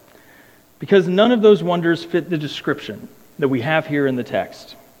 Because none of those wonders fit the description that we have here in the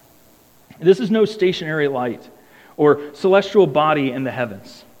text. This is no stationary light or celestial body in the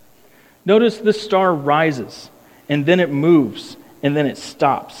heavens. Notice this star rises, and then it moves, and then it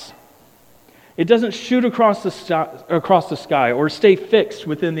stops. It doesn't shoot across the sky or stay fixed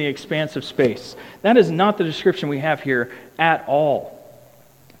within the expanse of space. That is not the description we have here at all.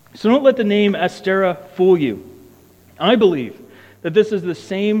 So don't let the name Astera fool you. I believe that this is the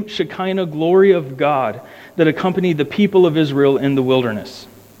same Shekinah glory of God that accompanied the people of Israel in the wilderness.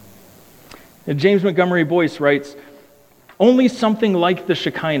 And James Montgomery Boyce writes, "Only something like the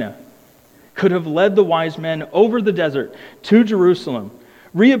Shekinah could have led the wise men over the desert to Jerusalem,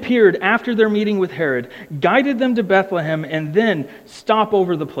 reappeared after their meeting with Herod, guided them to Bethlehem, and then stop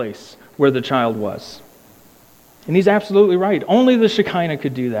over the place where the child was." And he's absolutely right. Only the Shekinah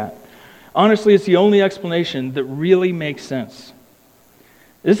could do that. Honestly, it's the only explanation that really makes sense.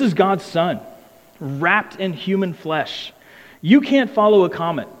 This is God's Son, wrapped in human flesh. You can't follow a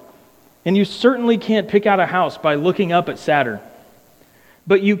comet, and you certainly can't pick out a house by looking up at Saturn.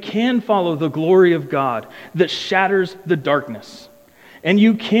 But you can follow the glory of God that shatters the darkness. And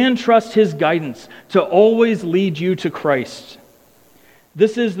you can trust his guidance to always lead you to Christ.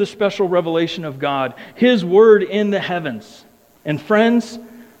 This is the special revelation of God, his word in the heavens. And friends,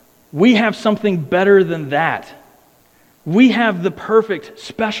 we have something better than that. We have the perfect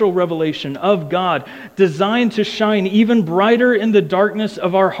special revelation of God designed to shine even brighter in the darkness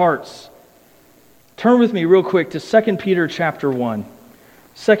of our hearts. Turn with me real quick to 2 Peter chapter 1.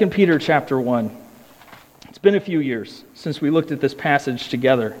 2 Peter chapter 1. It's been a few years since we looked at this passage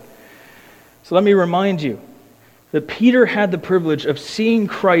together. So let me remind you that Peter had the privilege of seeing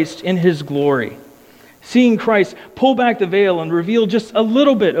Christ in his glory. Seeing Christ pull back the veil and reveal just a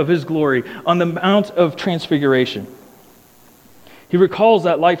little bit of his glory on the Mount of Transfiguration. He recalls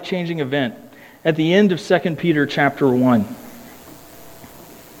that life-changing event at the end of 2 Peter chapter 1.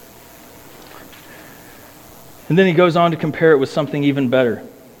 And then he goes on to compare it with something even better.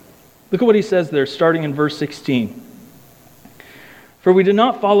 Look at what he says there, starting in verse 16. "For we did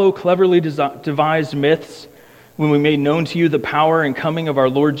not follow cleverly devised myths when we made known to you the power and coming of our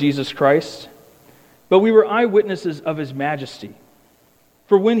Lord Jesus Christ, but we were eyewitnesses of his majesty.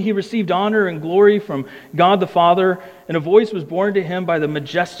 For when he received honor and glory from God the Father, and a voice was borne to him by the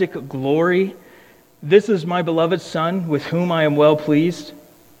majestic glory, 'This is my beloved Son, with whom I am well pleased.'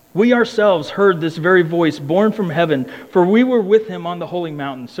 We ourselves heard this very voice born from heaven, for we were with him on the holy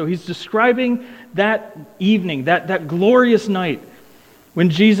mountain. So he's describing that evening, that glorious night when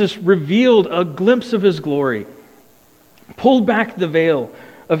Jesus revealed a glimpse of his glory, pulled back the veil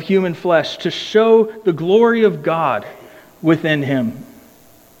of human flesh to show the glory of God within him.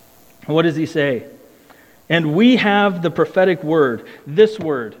 What does he say? And we have the prophetic word, this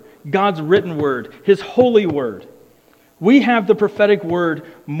word, God's written word, his holy word. We have the prophetic word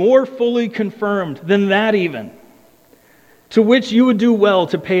more fully confirmed than that even, to which you would do well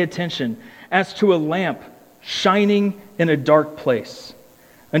to pay attention as to a lamp shining in a dark place,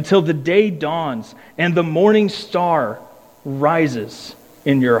 until the day dawns and the morning star rises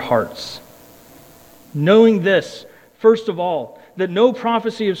in your hearts. Knowing this, first of all, that no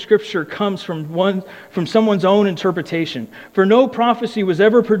prophecy of Scripture comes from someone's own interpretation. For no prophecy was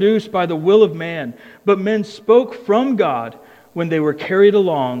ever produced by the will of man, but men spoke from God when they were carried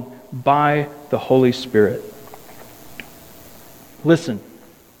along by the Holy Spirit. Listen,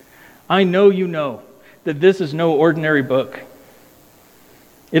 I know you know that this is no ordinary book.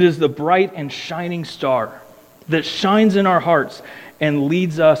 It is the bright and shining star that shines in our hearts and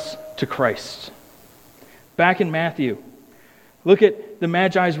leads us to Christ. Back in Matthew, look at the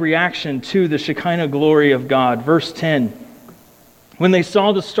Magi's reaction to the Shekinah glory of God. Verse 10. When they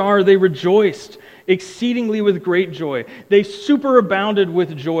saw the star, they rejoiced exceedingly with great joy. They superabounded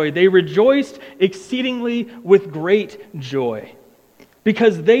with joy. They rejoiced exceedingly with great joy,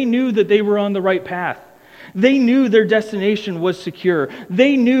 because they knew that they were on the right path. They knew their destination was secure.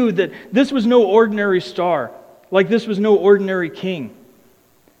 They knew that this was no ordinary star, like this was no ordinary king.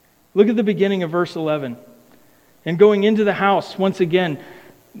 Look at the beginning of verse 11. And going into the house, once again,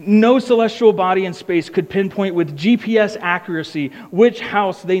 no celestial body in space could pinpoint with GPS accuracy which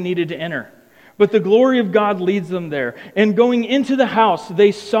house they needed to enter. But the glory of God leads them there. And going into the house,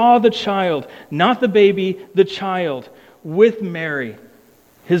 they saw the child, not the baby, the child, with Mary,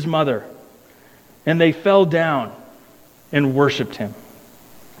 his mother. And they fell down and worshiped him.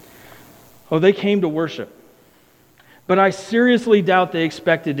 Oh, they came to worship. But I seriously doubt they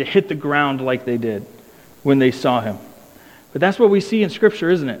expected to hit the ground like they did when they saw him. But that's what we see in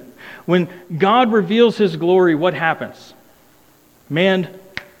Scripture, isn't it? When God reveals his glory, what happens? Man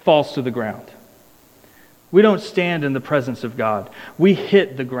falls to the ground. We don't stand in the presence of God. We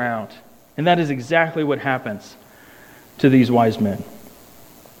hit the ground. And that is exactly what happens to these wise men.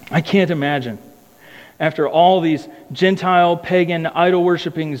 I can't imagine, after all these Gentile, pagan,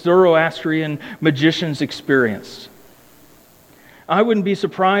 idol-worshiping, Zoroastrian magicians experienced, I wouldn't be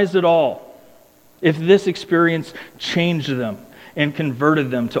surprised at all if this experience changed them and converted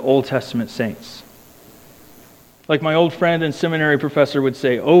them to Old Testament saints. Like my old friend and seminary professor would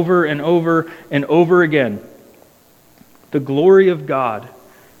say over and over and over again, the glory of God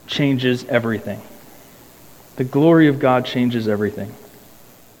changes everything. The glory of God changes everything.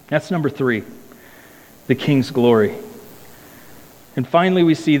 That's number 3, the king's glory. And finally,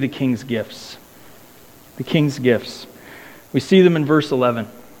 we see the king's gifts. The king's gifts. We see them in verse 11.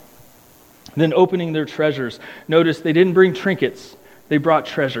 Then opening their treasures. Notice they didn't bring trinkets. They brought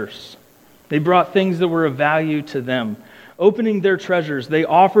treasures. They brought things that were of value to them. Opening their treasures, they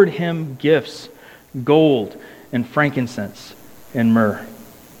offered him gifts, gold and frankincense and myrrh.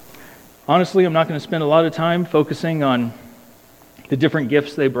 Honestly, I'm not going to spend a lot of time focusing on the different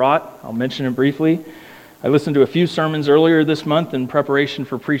gifts they brought. I'll mention it briefly. I listened to a few sermons earlier this month in preparation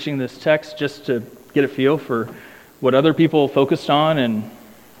for preaching this text, just to get a feel for what other people focused on and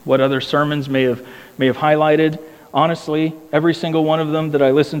what other sermons may have highlighted. Honestly, every single one of them that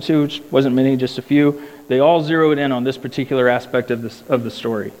I listened to, which wasn't many, just a few, they all zeroed in on this particular aspect of the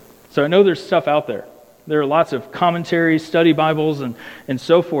story. So I know there's stuff out there. There are lots of commentaries, study Bibles, and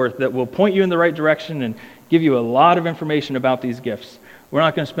so forth that will point you in the right direction and give you a lot of information about these gifts. We're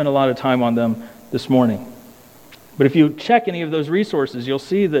not going to spend a lot of time on them this morning. But if you check any of those resources, you'll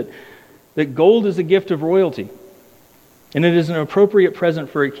see that gold is a gift of royalty. And it is an appropriate present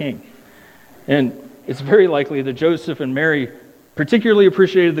for a king. And it's very likely that Joseph and Mary particularly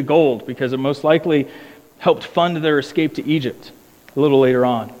appreciated the gold because it most likely helped fund their escape to Egypt a little later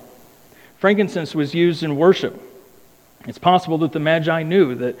on. Frankincense was used in worship. It's possible that the Magi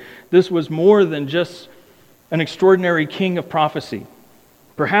knew that this was more than just an extraordinary king of prophecy.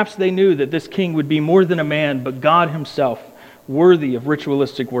 Perhaps they knew that this king would be more than a man, but God himself, worthy of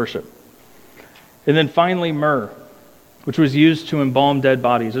ritualistic worship. And then finally, myrrh, which was used to embalm dead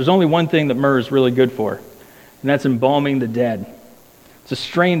bodies. There's only one thing that myrrh is really good for, and that's embalming the dead. It's a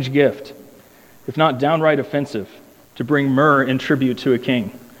strange gift, if not downright offensive, to bring myrrh in tribute to a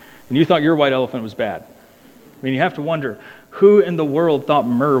king. And you thought your white elephant was bad. I mean, you have to wonder, Who in the world thought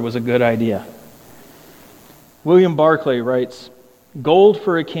myrrh was a good idea? William Barclay writes, "Gold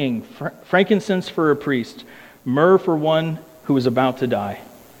for a king, frankincense for a priest, myrrh for one who was about to die."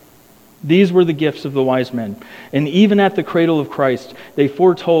 These were the gifts of the wise men. And even at the cradle of Christ, they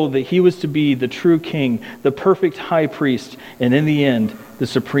foretold that he was to be the true king, the perfect high priest, and in the end, the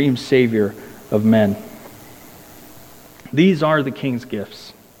supreme savior of men. These are the king's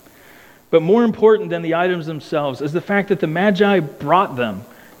gifts. But more important than the items themselves is the fact that the Magi brought them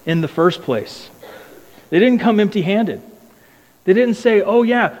in the first place. They didn't come empty-handed. They didn't say, "Oh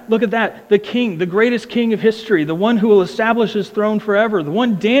yeah, look at that, the king, the greatest king of history, the one who will establish his throne forever, the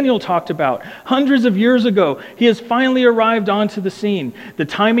one Daniel talked about hundreds of years ago. He has finally arrived onto the scene. The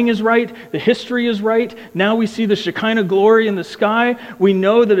timing is right, the history is right. Now we see the Shekinah glory in the sky. We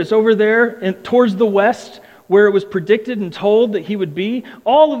know that it's over there and towards the west where it was predicted and told that he would be."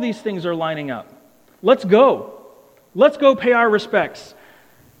 All of these things are lining up. Let's go. Let's go pay our respects.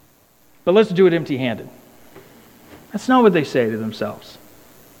 But let's do it empty-handed. That's not what they say to themselves.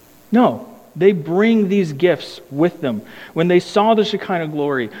 No, they bring these gifts with them. When they saw the Shekinah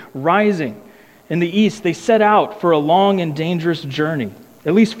glory rising in the east, they set out for a long and dangerous journey,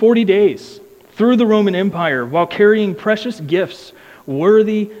 at least 40 days, through the Roman Empire while carrying precious gifts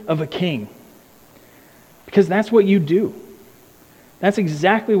worthy of a king. Because that's what you do. That's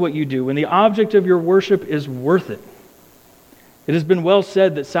exactly what you do when the object of your worship is worth it. It has been well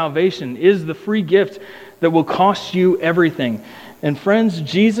said that salvation is the free gift that will cost you everything. And friends,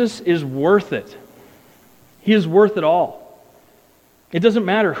 Jesus is worth it. He is worth it all. It doesn't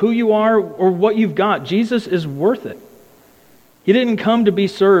matter who you are or what you've got. Jesus is worth it. He didn't come to be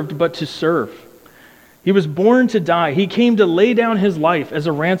served, but to serve. He was born to die. He came to lay down his life as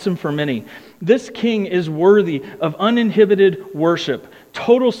a ransom for many. This king is worthy of uninhibited worship,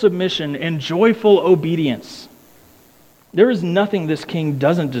 total submission, and joyful obedience. There is nothing this king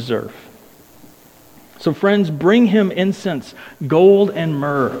doesn't deserve. So friends, bring him incense, gold, and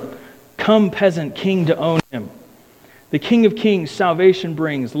myrrh. Come, peasant king, to own him. The King of Kings salvation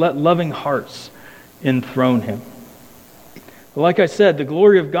brings. Let loving hearts enthrone him. But like I said, the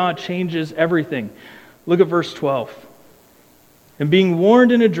glory of God changes everything. Look at verse 12. "And being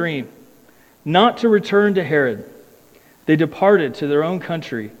warned in a dream not to return to Herod, they departed to their own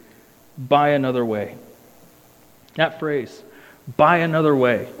country by another way." That phrase, "by another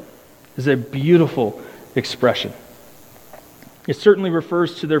way," is a beautiful expression. It certainly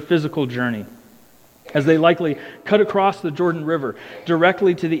refers to their physical journey, as they likely cut across the Jordan River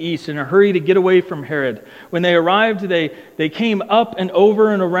directly to the east in a hurry to get away from Herod. When they arrived, they came up and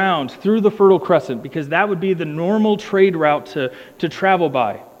over and around through the Fertile Crescent, because that would be the normal trade route to travel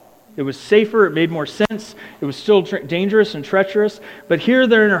by. It was safer, it made more sense, it was still dangerous and treacherous, but here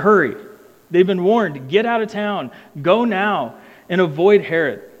they're in a hurry. They've been warned, get out of town, go now, and avoid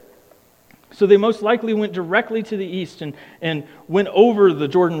Herod. So they most likely went directly to the east and went over the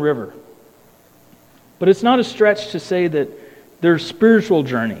Jordan River. But it's not a stretch to say that their spiritual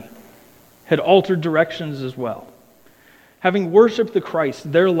journey had altered directions as well. Having worshiped the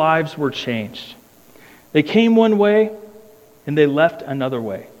Christ, their lives were changed. They came one way and they left another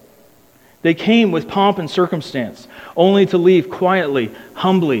way. They came with pomp and circumstance, only to leave quietly,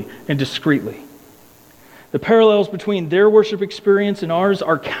 humbly, and discreetly. The parallels between their worship experience and ours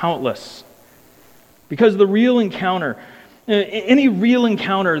are countless. Because the real encounter, any real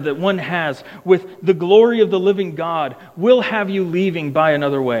encounter that one has with the glory of the living God will have you leaving by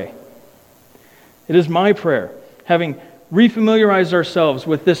another way. It is my prayer, having refamiliarized ourselves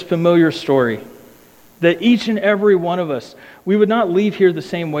with this familiar story, that each and every one of us, we would not leave here the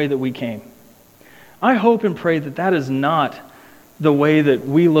same way that we came. I hope and pray that that is not the way that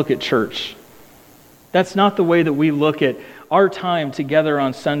we look at church. That's not the way that we look at our time together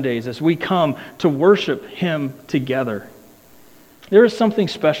on Sundays as we come to worship Him together. There is something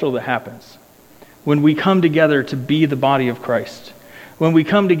special that happens when we come together to be the body of Christ. When we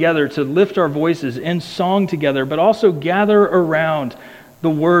come together to lift our voices in song together, but also gather around the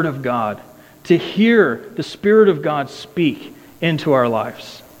Word of God, to hear the Spirit of God speak into our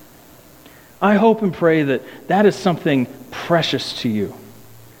lives. I hope and pray that that is something precious to you.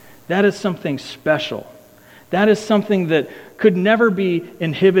 That is something special. That is something that could never be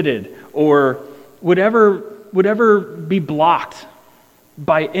inhibited or would ever be blocked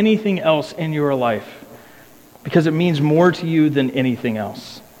by anything else in your life, because it means more to you than anything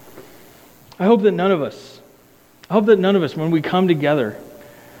else. I hope that none of us, when we come together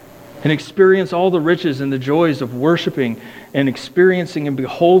and experience all the riches and the joys of worshiping and experiencing and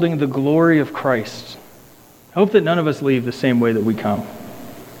beholding the glory of Christ, I hope that none of us leave the same way that we come.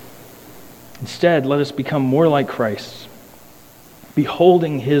 Instead, let us become more like Christ,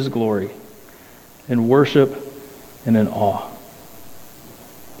 beholding his glory in worship and in awe.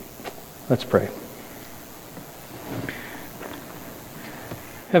 Let's pray.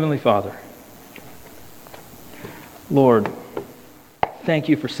 Heavenly Father, Lord, thank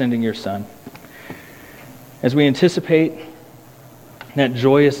you for sending your Son. As we anticipate that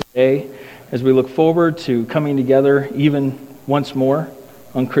joyous day, as we look forward to coming together even once more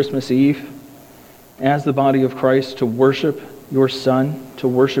on Christmas Eve as the body of Christ to worship your Son, to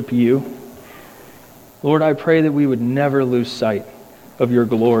worship you, Lord, I pray that we would never lose sight of your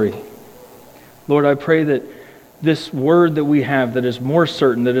glory. Lord, I pray that this word that we have that is more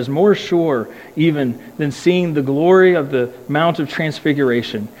certain, that is more sure even than seeing the glory of the Mount of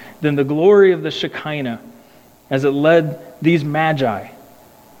Transfiguration, than the glory of the Shekinah as it led these magi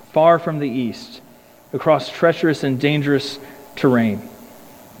far from the east across treacherous and dangerous terrain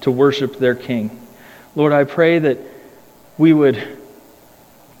to worship their King. Lord, I pray that we would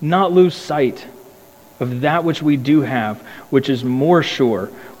not lose sight of that which we do have, which is more sure,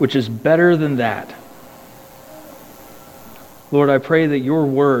 which is better than that. Lord, I pray that your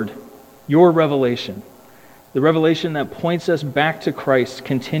word, your revelation, the revelation that points us back to Christ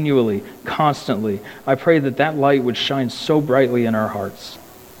continually, constantly, I pray that that light would shine so brightly in our hearts.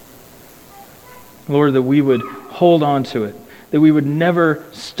 Lord, that we would hold on to it, that we would never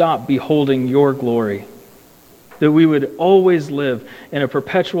stop beholding your glory, that we would always live in a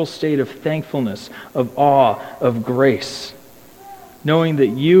perpetual state of thankfulness, of awe, of grace, knowing that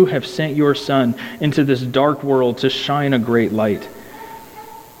you have sent your Son into this dark world to shine a great light,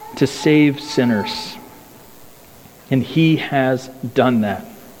 to save sinners. And he has done that.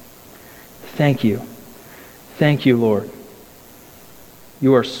 Thank you. Thank you, Lord.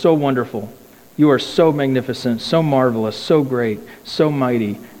 You are so wonderful. You are so magnificent, so marvelous, so great, so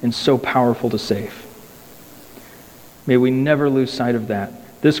mighty, and so powerful to save. May we never lose sight of that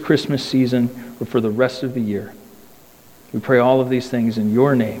this Christmas season or for the rest of the year. We pray all of these things in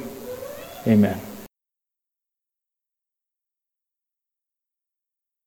your name. Amen.